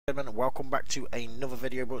And welcome back to another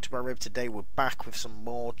video brought to you by Rib. Today we're back with some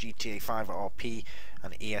more GTA 5 RP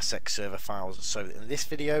and ESX server files. So in this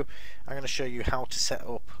video I'm going to show you how to set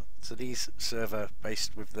up these server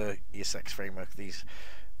based with the ESX framework, these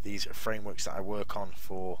frameworks that I work on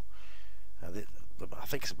for I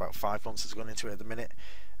think it's about 5 months has gone into it at the minute,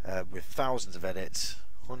 with thousands of edits,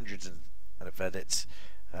 hundreds of edits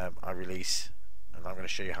I release. And I'm going to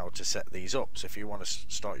show you how to set these up. So if you want to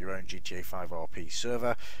start your own GTA 5 RP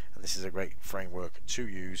server, and this is a great framework to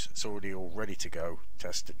use, it's already all ready to go,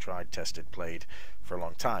 tested, tried, tested, played for a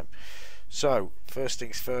long time. So first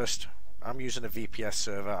things first, I'm using a VPS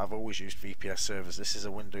server. I've always used VPS servers. This is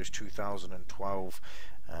a Windows 2012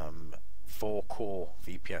 4-core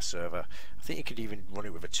VPS server. I think you could even run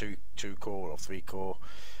it with a 2-core or 3-core,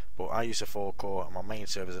 but I use a 4-core and my main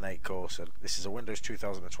server is an 8-core. So this is a Windows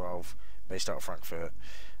 2012 based out of Frankfurt,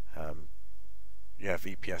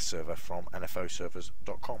 VPS server from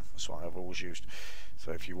nfoservers.com. That's what I've always used.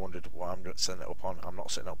 So if you wondered what I'm setting it up on, I'm not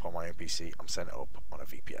setting it up on my own PC, I'm setting it up on a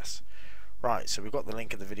VPS. Right, so we've got the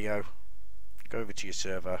link in the video. Go over to your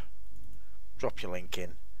server, drop your link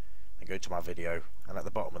in, and go to my video, and at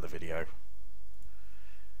the bottom of the video,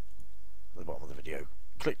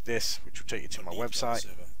 click this, which will take you to my website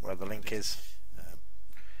where the link is.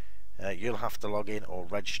 You'll have to log in or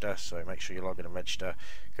register, so make sure you log in and register.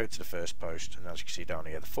 Go to the first post, and as you can see down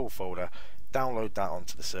here, the full folder, download that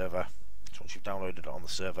onto the server. So once you've downloaded it on the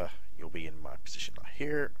server, you'll be in my position right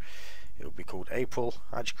here. It will be called April.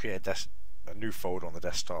 I just create a new folder on the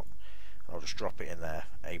desktop, and I'll just drop it in there,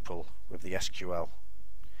 April, with the SQL.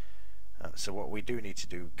 So what we do need to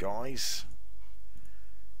do, guys,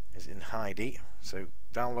 is in Heidi. So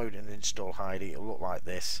download and install Heidi. It'll look like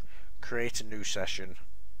this. Create a new session.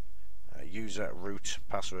 User, root,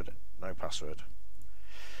 password, no password.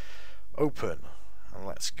 Open, and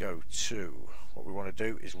let's go to what we want to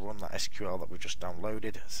do is run that SQL that we've just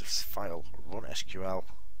downloaded. This file, run SQL,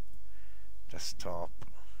 desktop,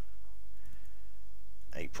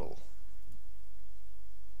 April.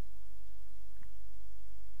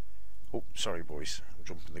 Oh, sorry boys, I'm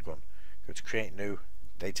jumping the gun. Go to create new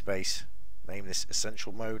database, name this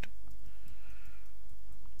essential mode.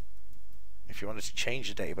 If you wanted to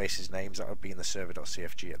change the database's names, that would be in the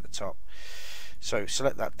server.cfg at the top. So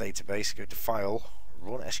select that database, go to File,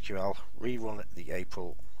 Run SQL, rerun the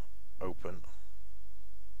April, open.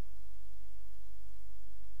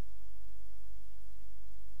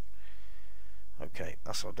 Okay,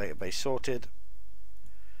 that's our database sorted.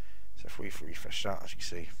 So if we refresh that, as you can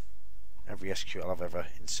see, every SQL I've ever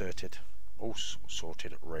inserted, all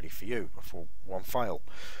sorted, ready for you for one file.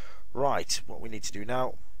 Right, what we need to do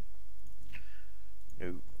now,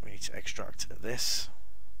 we need to extract this,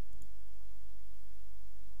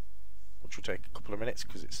 which will take a couple of minutes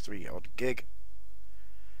because it's 3 odd gig,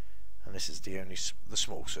 and this is the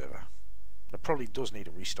small server. It probably does need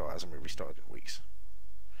a restart, hasn't been restarted in weeks.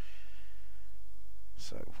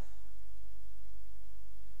 So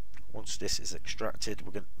once this is extracted,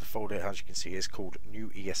 the folder, as you can see, is called new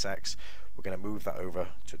ESX. We're going to move that over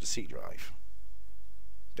to the C drive.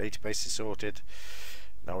 Database is sorted.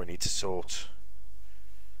 Now we need to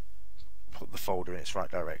put the folder in its right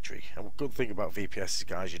directory. And the good thing about VPS is,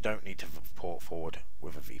 guys, you don't need to port forward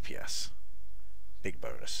with a VPS. Big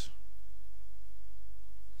bonus.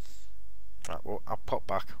 Right, well, I'll pop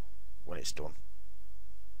back when it's done.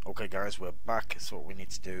 Okay guys, we're back. So what we need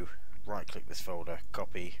to do, right click this folder,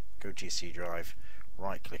 copy, go to your C drive,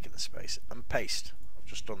 right click in the space and paste. I've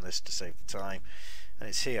just done this to save the time, and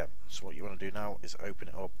it's here. So what you want to do now is open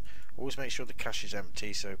it up. Always make sure the cache is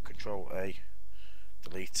empty, so Control A,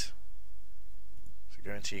 delete.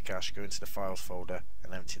 Go into your cache, go into the files folder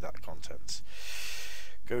and empty that contents.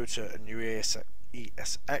 Go to a new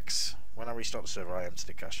ESX. When I restart the server, I empty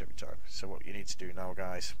the cache every time. So what you need to do now,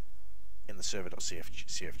 guys, in the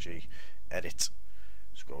server.cfg, edit,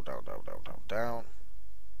 scroll down,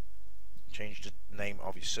 change the name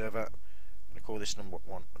of your server. I'm going to call this number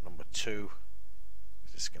 1 and number 2.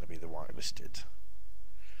 This is going to be the whitelisted.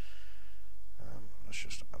 Let's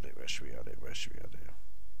just add it. Where should we add it?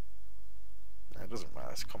 It doesn't matter,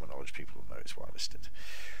 it's common knowledge, people will know it's whitelisted.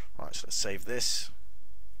 Right, so let's save this.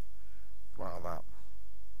 Come out of that.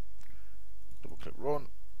 Double click run.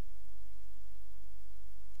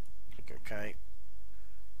 Click OK.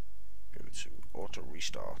 Go to auto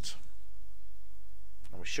restart.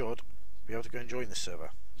 And we should be able to go and join the server.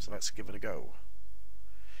 So let's give it a go.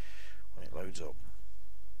 When it loads up.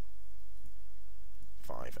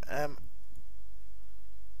 5M.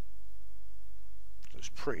 It's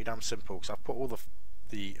pretty damn simple because I've put all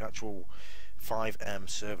the actual 5M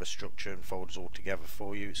server structure and folders all together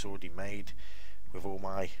for you. It's already made. with all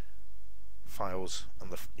my files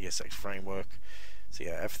and the ESX framework. So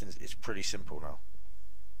yeah, it's pretty simple now.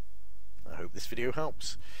 I hope this video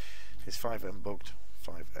helps. Is 5M bugged?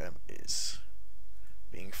 5M is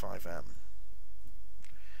being 5M.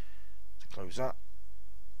 To close that,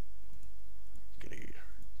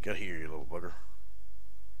 get here, you little bugger.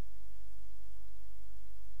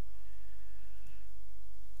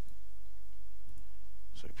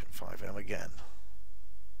 So open 5M again.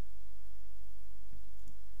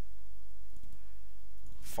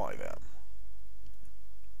 5M.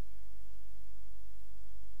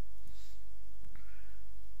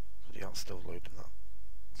 Bloody hell, still loading that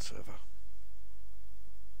server.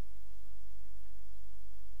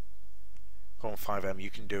 Come on 5M, you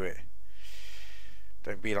can do it.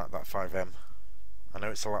 Don't be like that 5M. I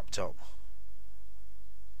know it's a laptop.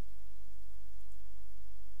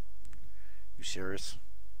 You serious?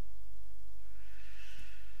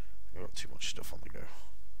 I've got too much stuff on the go.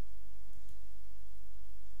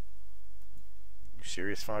 You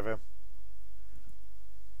serious 5M?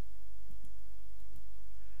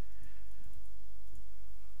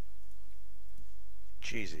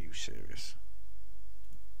 Jeez, are you serious?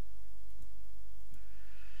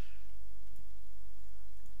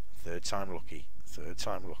 Third time lucky. Third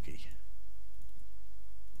time lucky.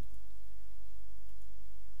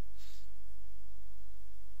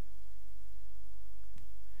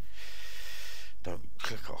 Don't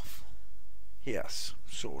click off. Yes,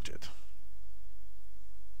 sorted.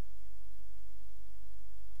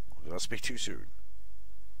 Or did I speak too soon?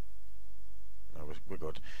 No, we're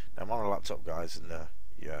good. Now I'm on a laptop, guys, and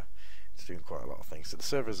yeah, it's doing quite a lot of things. So the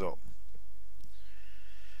server's up.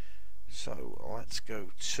 So let's go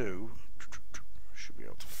to, should be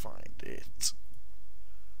able to find it.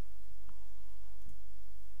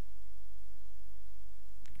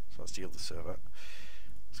 So that's the other server.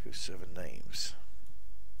 Let's go server names.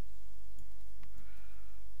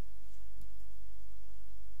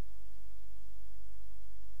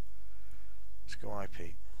 Let's go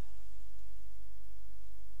IP.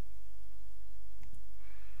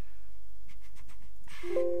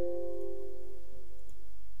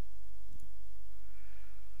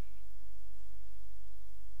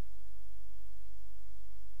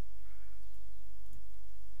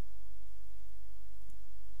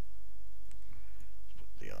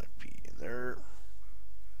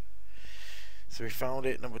 So we found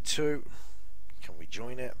it, number 2. Can we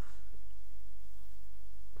join it?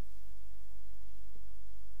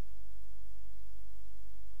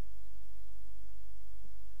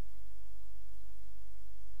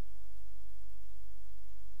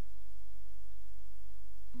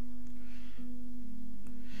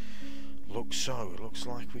 Looks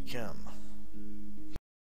like we can.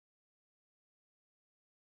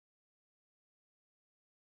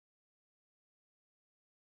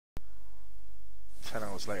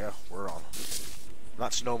 Hours later, we're on.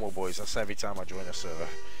 That's normal, boys. That's every time I join a server.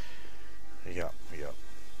 Yep.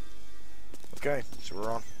 Okay, so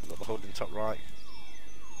we're on. We've got the HUD in top right.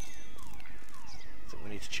 I think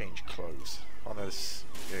we need to change clothes. Oh no, this.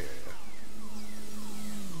 Yeah.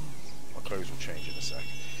 My clothes will change in a sec.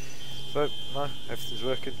 So, no, everything's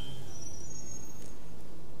working.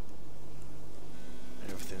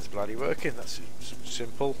 Everything's bloody working. That's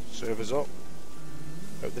simple. Server's up.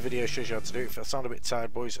 Hope the video shows you how to do it. If I sound a bit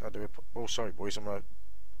tired, boys, I do it. Oh, sorry, boys, I'm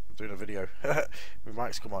doing a video. My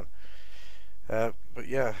mic's come on. But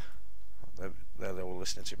yeah, they're all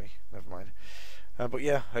listening to me. Never mind. But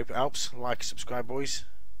yeah, hope it helps. Like, subscribe, boys.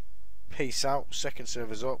 Peace out. Second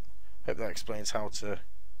server's up. Hope that explains how to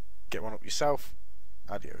get one up yourself.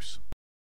 Adios.